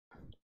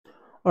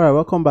All right,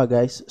 welcome back,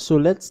 guys. So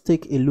let's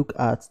take a look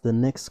at the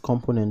next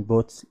component,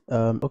 but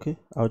okay,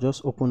 I'll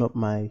just open up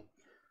and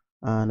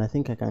I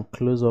think I can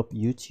close up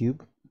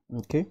YouTube.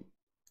 Okay.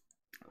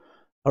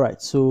 All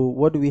right, so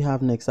what do we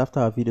have next after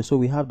our video? So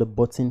we have the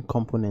button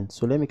component.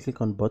 So let me click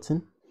on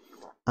button,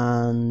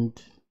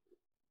 and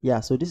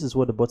yeah, so this is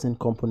what the button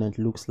component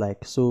looks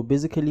like. So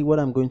basically what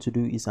I'm going to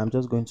do is I'm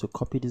just going to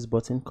copy this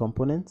button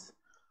component,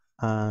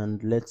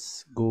 and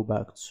let's go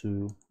back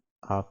to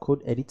our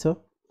code editor.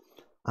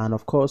 And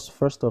of course,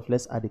 first off,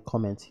 let's add a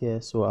comment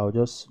here. So I'll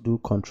just do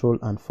control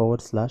and /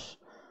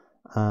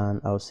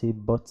 and I'll say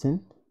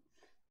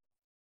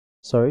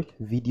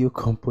video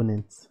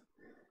component.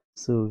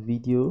 So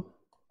video.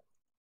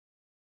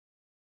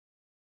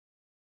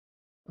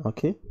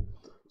 Okay.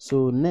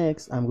 So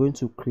next I'm going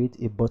to create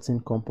a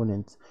button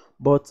component,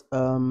 but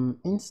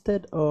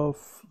instead of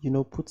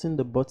putting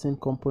the button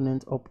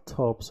component up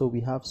top, so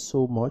we have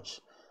so much,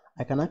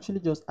 I can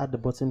actually just add the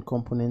button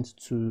component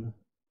to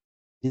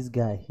this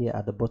guy here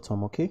at the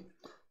bottom. Okay,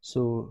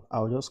 so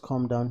I'll just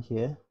come down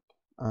here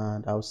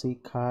and I'll say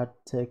card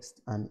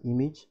text and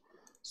image.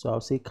 So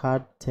I'll say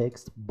card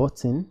text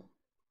button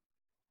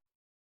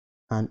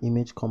and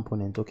image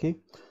component. Okay,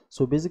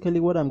 so basically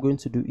what I'm going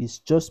to do is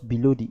just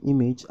below the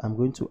image I'm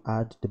going to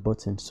add the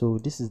button. So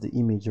this is the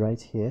image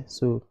right here,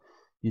 so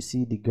you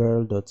see the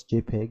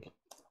girl.jpg.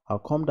 I'll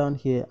come down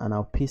here and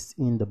I'll paste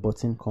in the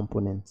button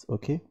component.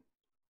 Okay,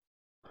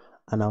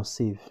 and I'll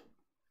save.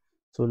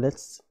 So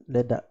let's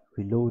let that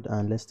reload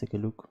and let's take a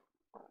look.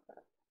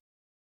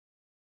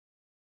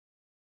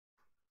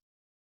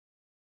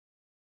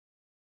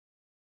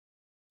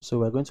 So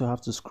we're going to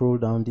have to scroll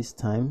down this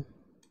time,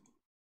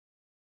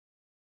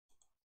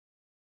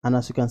 and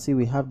as you can see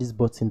we have this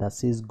button that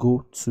says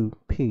go to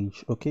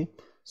page. Okay,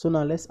 so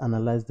now let's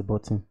analyze the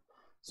button.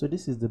 So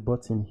this is the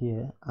button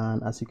here,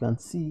 and as you can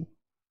see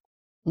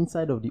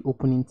inside of the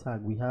opening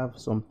tag we have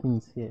some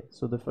things here.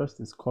 So the first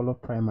is color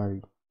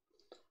primary.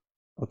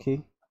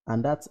 Okay,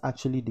 and that's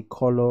actually the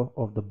color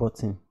of the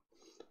button.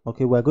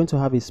 Okay, we're going to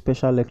have a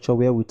special lecture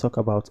where we talk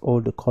about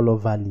all the color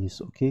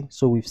values. Okay,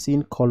 so we've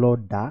seen color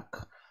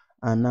dark,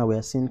 and now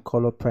we're seeing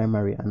color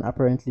primary, and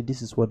apparently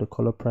this is what the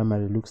color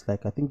primary looks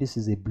like. I think this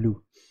is a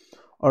blue.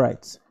 All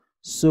right,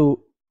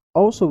 so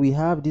also we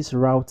have this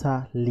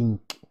router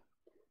link,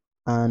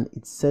 and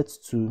it's set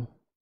to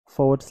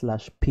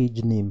 /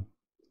 page name.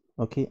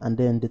 Okay, and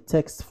then the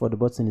text for the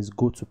button is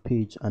go to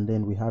page, and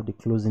then we have the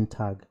closing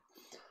tag.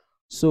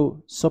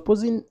 So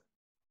supposing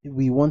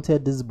we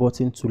wanted this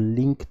button to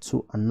link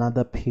to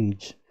another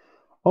page,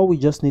 all we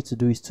just need to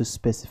do is to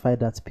specify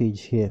that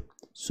page here.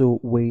 So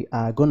we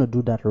are going to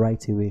do that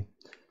right away.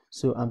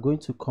 So I'm going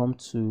to come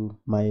to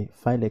my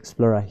file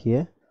explorer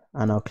here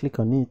and I'll click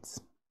on it.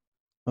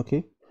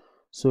 Okay,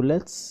 so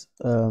let's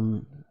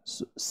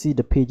see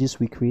the pages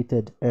we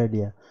created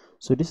earlier.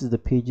 So this is the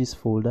pages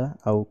folder.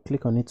 I'll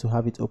click on it to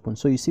have it open.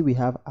 So you see we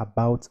have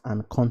about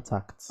and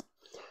contacts.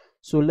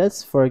 So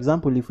let's, for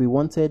example, if we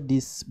wanted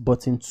this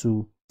button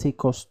to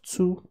take us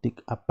to the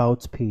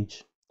about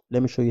page,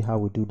 let me show you how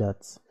we do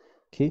that.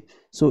 Okay,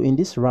 so in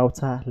this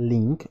router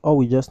link, all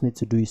we just need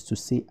to do is to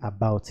say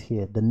about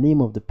here, the name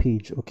of the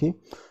page. Okay,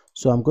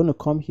 so I'm going to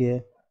come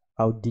here,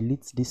 I'll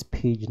delete this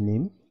page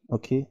name.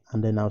 Okay,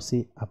 and then I'll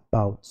say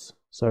about.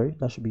 Sorry,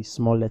 that should be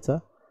small letter.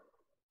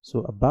 So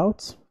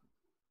about,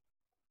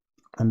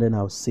 and then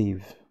I'll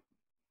save.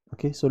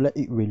 Okay, so let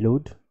it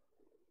reload.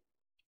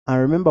 And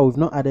remember, we've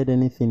not added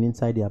anything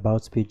inside the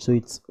about page, so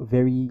it's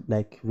very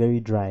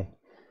dry.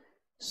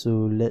 So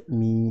let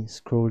me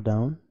scroll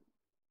down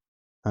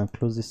and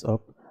close this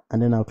up,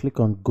 and then I'll click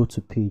on go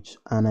to page,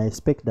 and I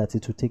expect that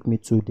it will take me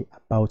to the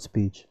about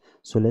page.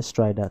 So let's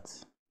try that.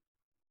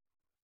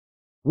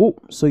 Whoa,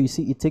 so you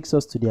see it takes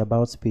us to the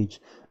about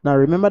page. Now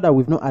remember that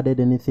we've not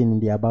added anything in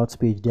the about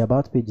page. The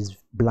about page is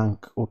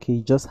blank. Okay,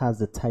 it just has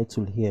the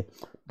title here.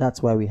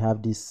 That's why we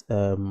have this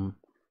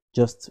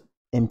just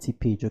empty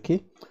page.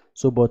 Okay,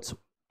 so but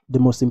the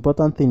most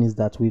important thing is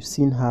that we've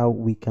seen how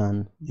we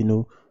can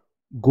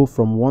go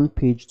from one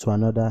page to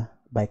another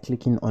by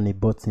clicking on a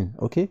button.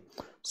 Okay,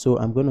 so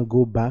I'm going to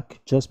go back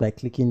just by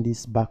clicking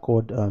this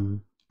backward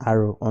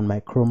arrow on my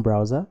Chrome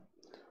browser,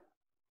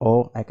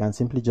 or I can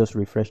simply just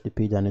refresh the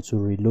page and it will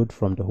reload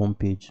from the home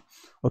page.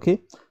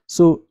 Okay,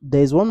 so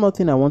there's one more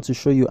thing I want to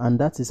show you, and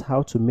that is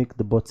how to make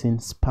the button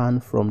span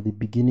from the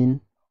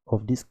beginning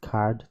of this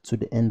card to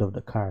the end of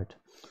the card.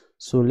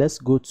 So let's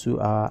go to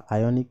our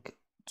Ionic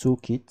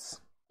toolkit,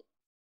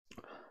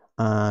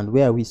 and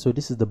where are we? So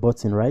this is the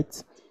button,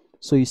 right?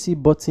 So you see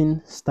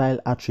button style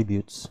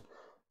attributes.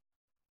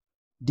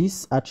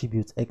 This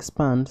attribute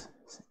expand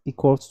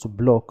equals to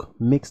block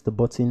makes the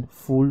button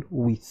full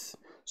width.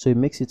 So it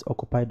makes it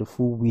occupy the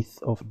full width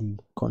of the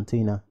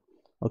container.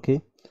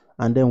 Okay,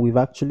 and then we've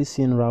actually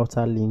seen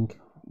router link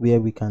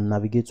where we can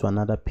navigate to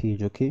another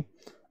page. Okay,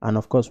 and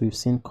of course we've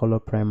seen color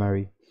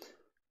primary.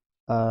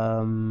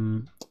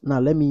 Now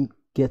let me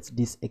get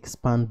this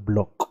expand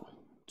block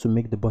to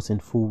make the button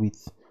full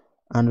width.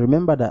 And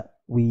remember that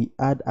we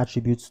add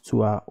attributes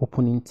to our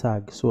opening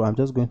tag. So I'm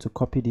just going to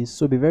copy this.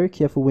 So be very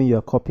careful when you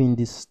are copying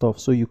this stuff.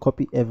 So you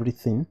copy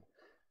everything.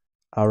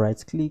 I'll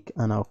right click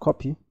and I'll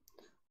copy,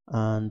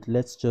 and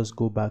let's just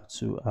go back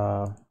to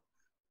our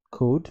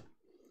code,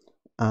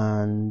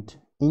 and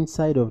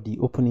inside of the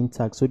opening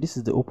tag, so this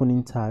is the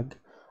opening tag,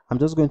 I'm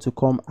just going to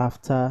come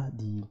after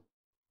the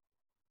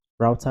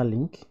router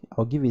link.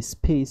 I'll give a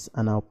space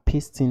and I'll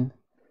paste in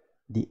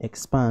the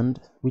expand,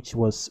 which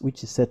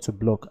is set to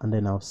block, and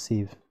then I'll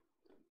save.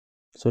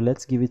 So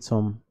let's give it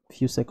some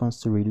few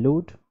seconds to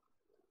reload.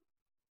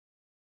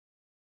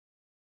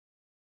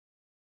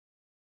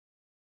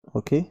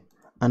 Okay,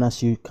 and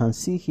as you can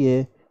see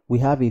here, we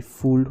have a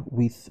full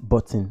width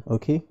button.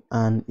 Okay,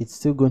 and it's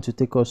still going to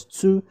take us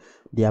to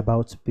the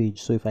about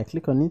page. So if I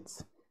click on it,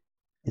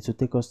 it will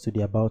take us to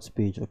the about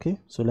page. Okay,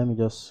 so let me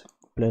just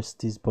press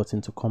this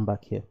button to come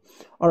back here.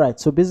 All right,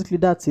 so basically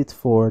that's it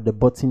for the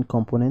button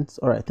components.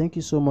 All right, thank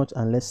you so much,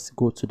 and let's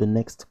go to the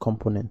next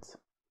component.